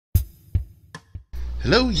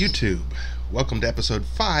Hello YouTube! Welcome to episode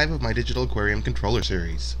 5 of my digital aquarium controller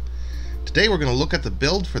series. Today we're going to look at the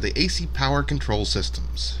build for the AC power control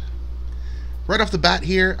systems. Right off the bat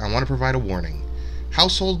here, I want to provide a warning.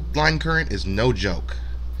 Household line current is no joke.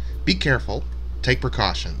 Be careful, take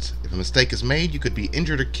precautions. If a mistake is made, you could be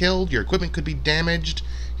injured or killed, your equipment could be damaged,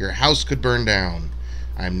 your house could burn down.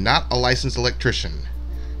 I'm not a licensed electrician.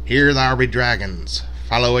 Here there be dragons.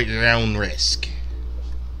 Follow at your own risk.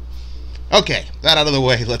 Okay, that out of the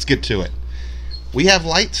way, let's get to it. We have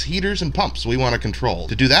lights, heaters, and pumps we want to control.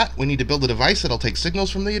 To do that, we need to build a device that'll take signals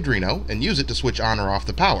from the Arduino and use it to switch on or off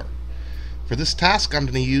the power. For this task, I'm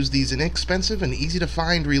going to use these inexpensive and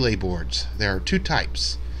easy-to-find relay boards. There are two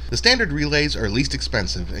types. The standard relays are least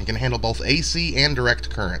expensive and can handle both AC and direct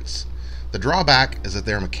currents. The drawback is that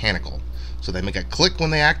they're mechanical, so they make a click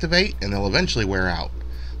when they activate and they'll eventually wear out.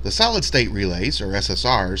 The solid-state relays, or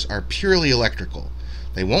SSRs, are purely electrical.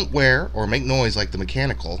 They won't wear or make noise like the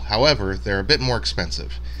mechanical, however, they're a bit more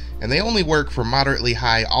expensive, and they only work for moderately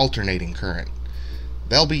high alternating current.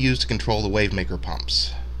 They'll be used to control the wavemaker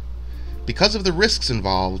pumps. Because of the risks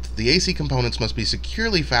involved, the AC components must be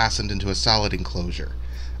securely fastened into a solid enclosure.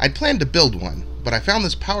 I'd planned to build one, but I found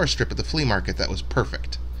this power strip at the flea market that was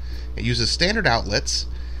perfect. It uses standard outlets,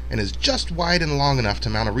 and is just wide and long enough to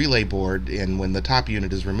mount a relay board in when the top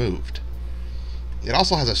unit is removed. It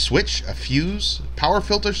also has a switch, a fuse, power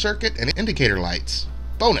filter circuit, and indicator lights.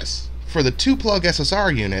 Bonus! For the 2-plug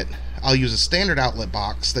SSR unit, I'll use a standard outlet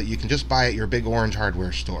box that you can just buy at your Big Orange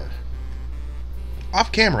hardware store.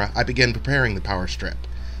 Off camera, I began preparing the power strip.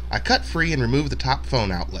 I cut free and removed the top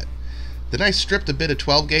phone outlet. Then I stripped a bit of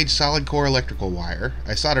 12-gauge solid core electrical wire.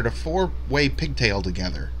 I soldered a 4-way pigtail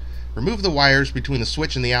together. Removed the wires between the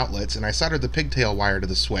switch and the outlets, and I soldered the pigtail wire to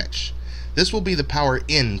the switch. This will be the power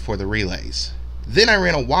in for the relays. Then I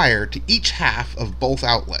ran a wire to each half of both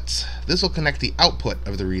outlets. This will connect the output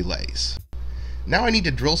of the relays. Now I need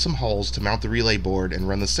to drill some holes to mount the relay board and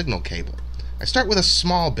run the signal cable. I start with a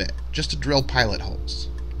small bit, just to drill pilot holes.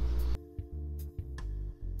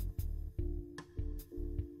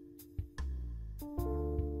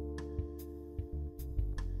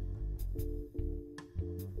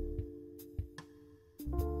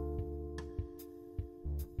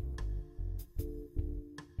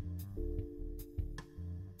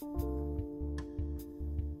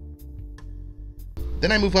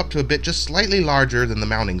 Then I move up to a bit just slightly larger than the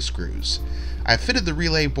mounting screws. I've fitted the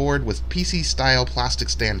relay board with PC-style plastic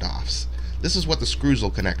standoffs. This is what the screws will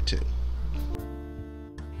connect to.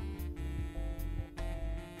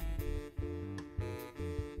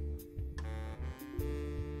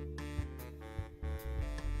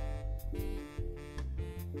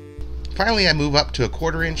 Finally, I move up to a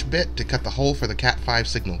 1/4-inch bit to cut the hole for the Cat5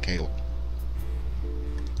 signal cable.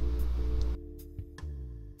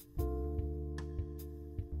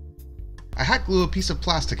 I hot glue a piece of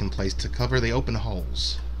plastic in place to cover the open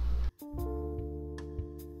holes.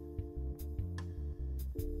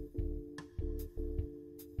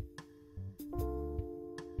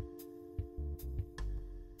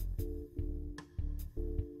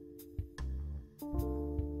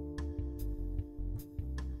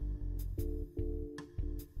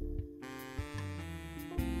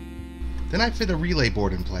 Then I fit a relay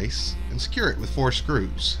board in place and secure it with 4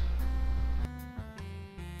 screws.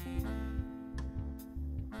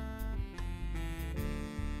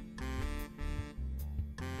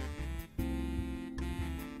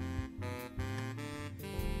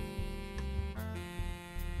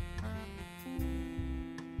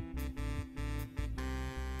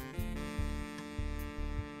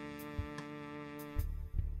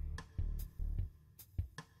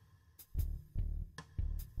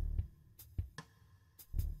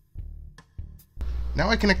 Now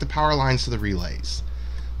I connect the power lines to the relays.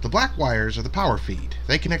 The black wires are the power feed.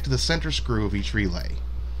 They connect to the center screw of each relay.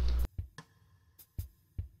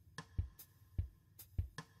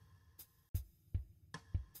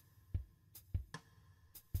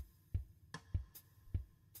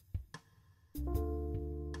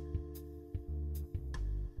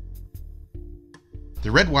 The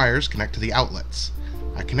red wires connect to the outlets.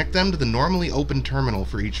 I connect them to the normally open terminal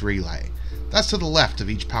for each relay. That's to the left of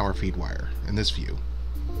each power feed wire, in this view.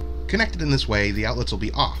 Connected in this way, the outlets will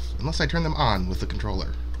be off, unless I turn them on with the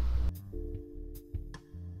controller.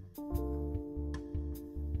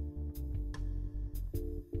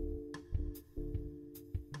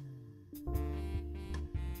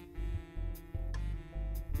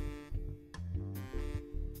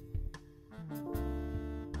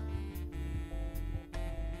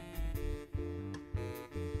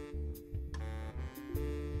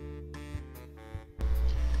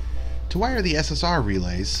 To wire the SSR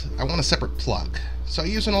relays, I want a separate plug, so I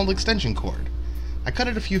use an old extension cord. I cut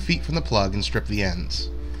it a few feet from the plug and strip the ends.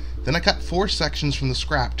 Then I cut 4 sections from the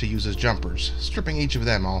scrap to use as jumpers, stripping each of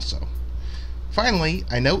them also. Finally,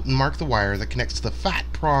 I note and mark the wire that connects to the fat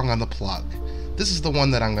prong on the plug. This is the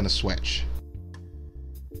one that I'm going to switch.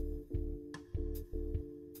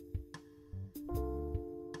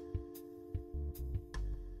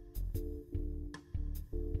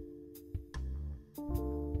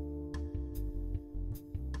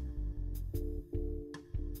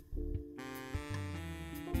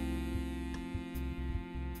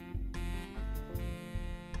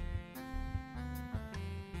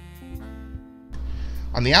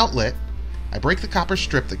 On the outlet, I break the copper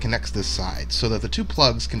strip that connects this side so that the 2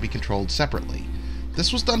 plugs can be controlled separately.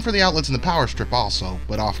 This was done for the outlets in the power strip also,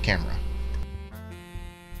 but off camera.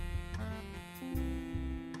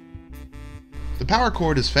 The power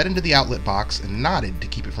cord is fed into the outlet box and knotted to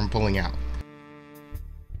keep it from pulling out.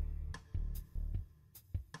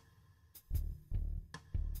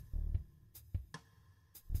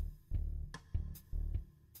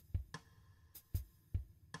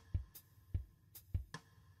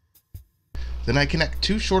 Then I connect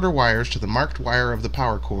 2 shorter wires to the marked wire of the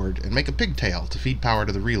power cord and make a pigtail to feed power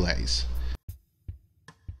to the relays.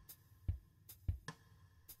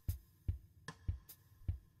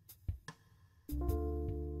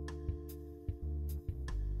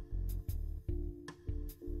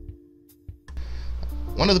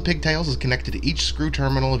 One of the pigtails is connected to each screw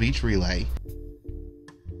terminal of each relay.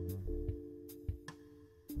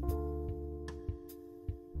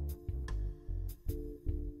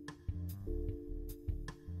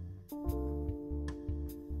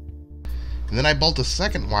 And then I bolt a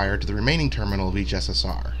second wire to the remaining terminal of each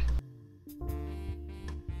SSR.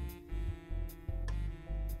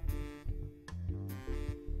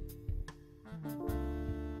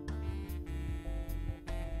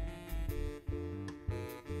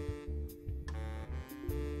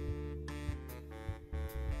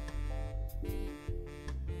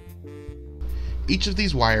 Each of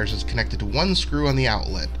these wires is connected to 1 screw on the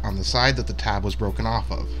outlet on the side that the tab was broken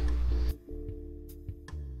off of.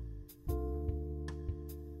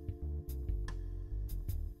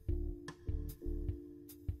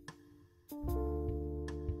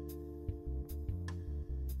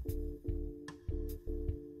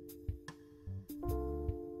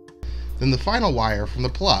 Then the final wire from the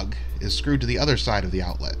plug is screwed to the other side of the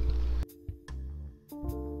outlet.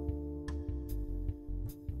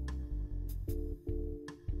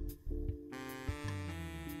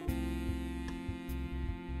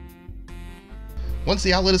 Once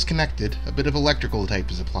the outlet is connected, a bit of electrical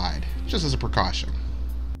tape is applied, just as a precaution.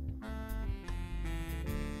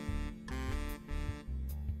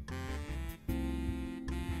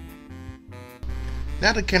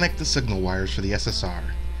 Now to connect the signal wires for the SSR.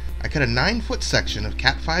 I cut a 9-foot section of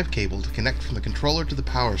Cat5 cable to connect from the controller to the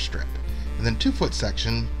power strip, and then 2-foot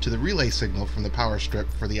section to the relay signal from the power strip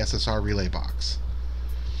for the SSR relay box.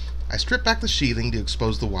 I strip back the sheathing to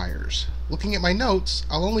expose the wires. Looking at my notes,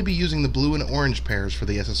 I'll only be using the blue and orange pairs for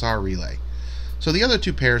the SSR relay, so the other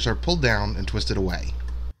 2 pairs are pulled down and twisted away.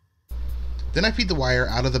 Then I feed the wire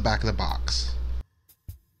out of the back of the box.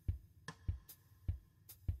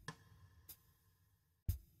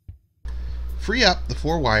 Free up the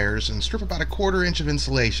 4 wires and strip about a 1/4 inch of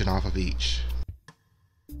insulation off of each.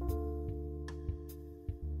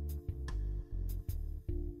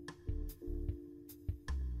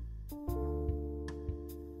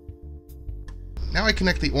 Now I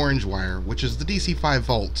connect the orange wire, which is the DC 5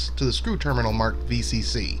 volts, to the screw terminal marked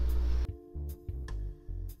VCC.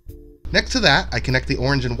 Next to that, I connect the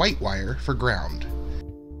orange and white wire for ground.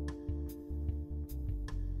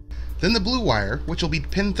 Then the blue wire, which will be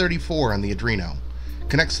pin 34 on the Arduino,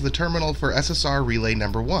 connects to the terminal for SSR relay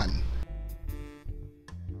number 1.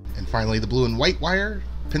 And finally the blue and white wire,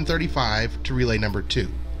 pin 35, to relay number 2.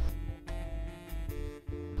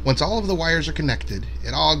 Once all of the wires are connected,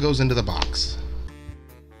 it all goes into the box.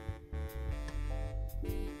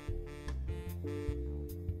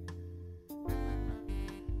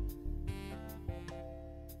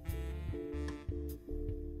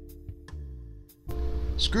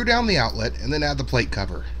 Screw down the outlet and then add the plate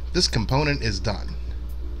cover. This component is done.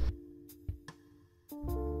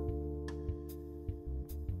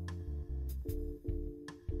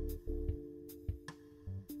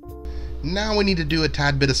 Now we need to do a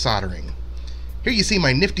tad bit of soldering. Here you see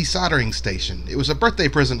my nifty soldering station. It was a birthday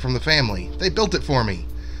present from the family. They built it for me.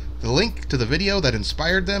 The link to the video that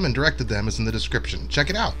inspired them and directed them is in the description. Check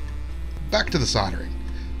it out. Back to the soldering.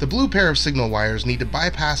 The blue pair of signal wires need to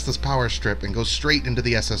bypass this power strip and go straight into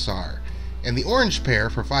the SSR. And the orange pair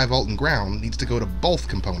for 5V and ground needs to go to both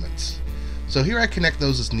components. So here I connect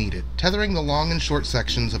those as needed, tethering the long and short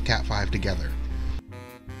sections of Cat5 together.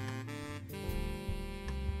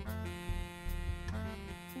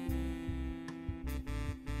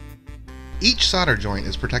 Each solder joint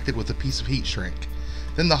is protected with a piece of heat shrink.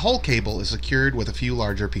 Then the whole cable is secured with a few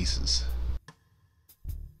larger pieces.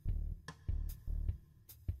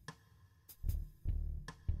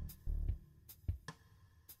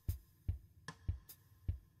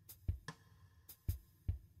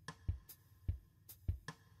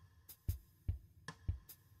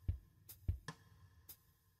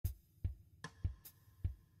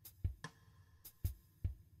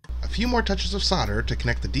 A few more touches of solder to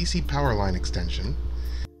connect the DC power line extension.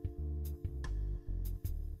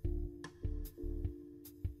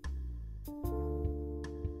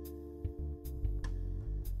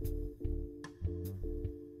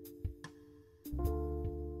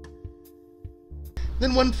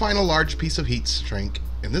 Then one final large piece of heat shrink,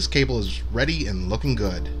 and this cable is ready and looking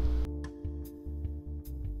good.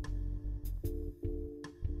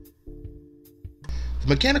 The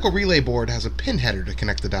mechanical relay board has a pin header to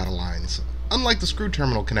connect the data lines, unlike the screw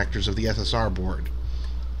terminal connectors of the SSR board.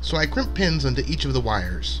 So I crimp pins into each of the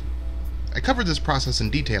wires. I covered this process in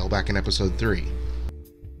detail back in episode 3.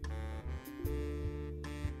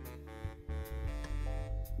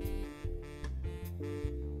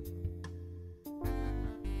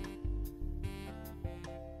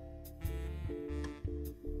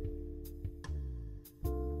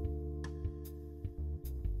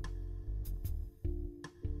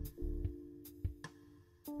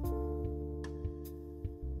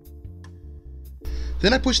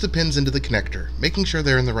 Then I push the pins into the connector, making sure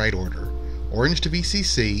they're in the right order. Orange to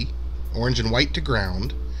VCC, orange and white to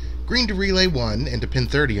ground, green to relay 1 and to pin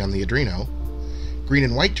 30 on the Arduino, green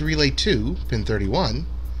and white to relay 2, pin 31,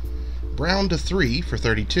 brown to 3 for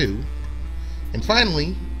 32, and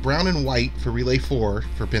finally, brown and white for relay 4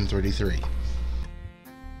 for pin 33.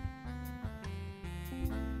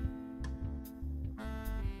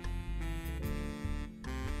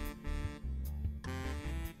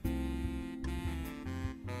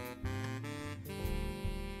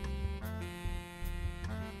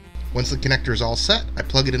 Once the connector is all set, I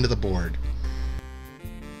plug it into the board.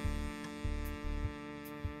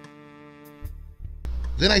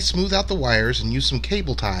 Then I smooth out the wires and use some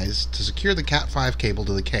cable ties to secure the Cat5 cable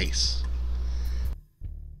to the case.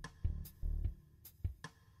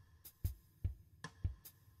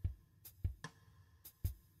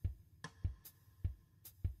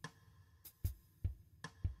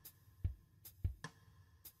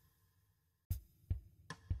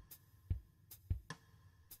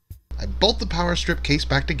 I bolt the power strip case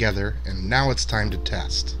back together, and now it's time to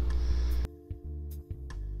test.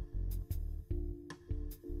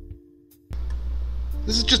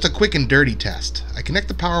 This is just a quick and dirty test. I connect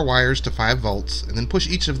the power wires to 5V and then push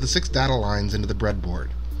each of the 6 data lines into the breadboard.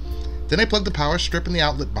 Then I plug the power strip and the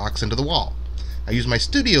outlet box into the wall. I use my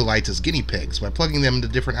studio lights as guinea pigs by plugging them into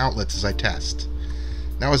different outlets as I test.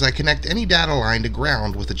 Now as I connect any data line to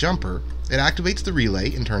ground with a jumper, it activates the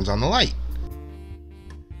relay and turns on the light.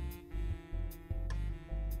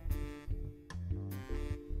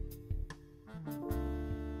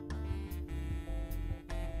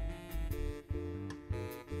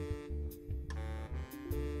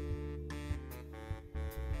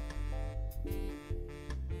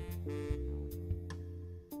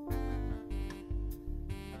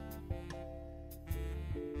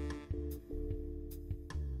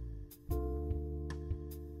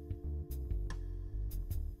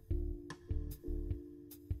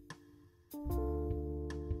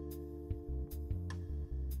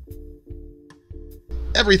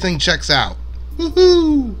 Everything checks out.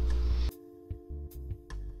 Woohoo!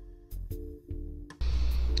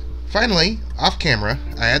 Finally, off camera,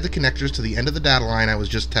 I add the connectors to the end of the data line I was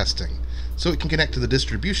just testing, so it can connect to the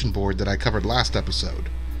distribution board that I covered last episode.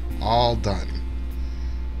 All done.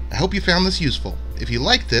 I hope you found this useful. If you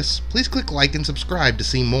like this, please click like and subscribe to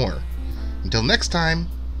see more. Until next time,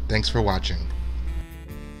 thanks for watching.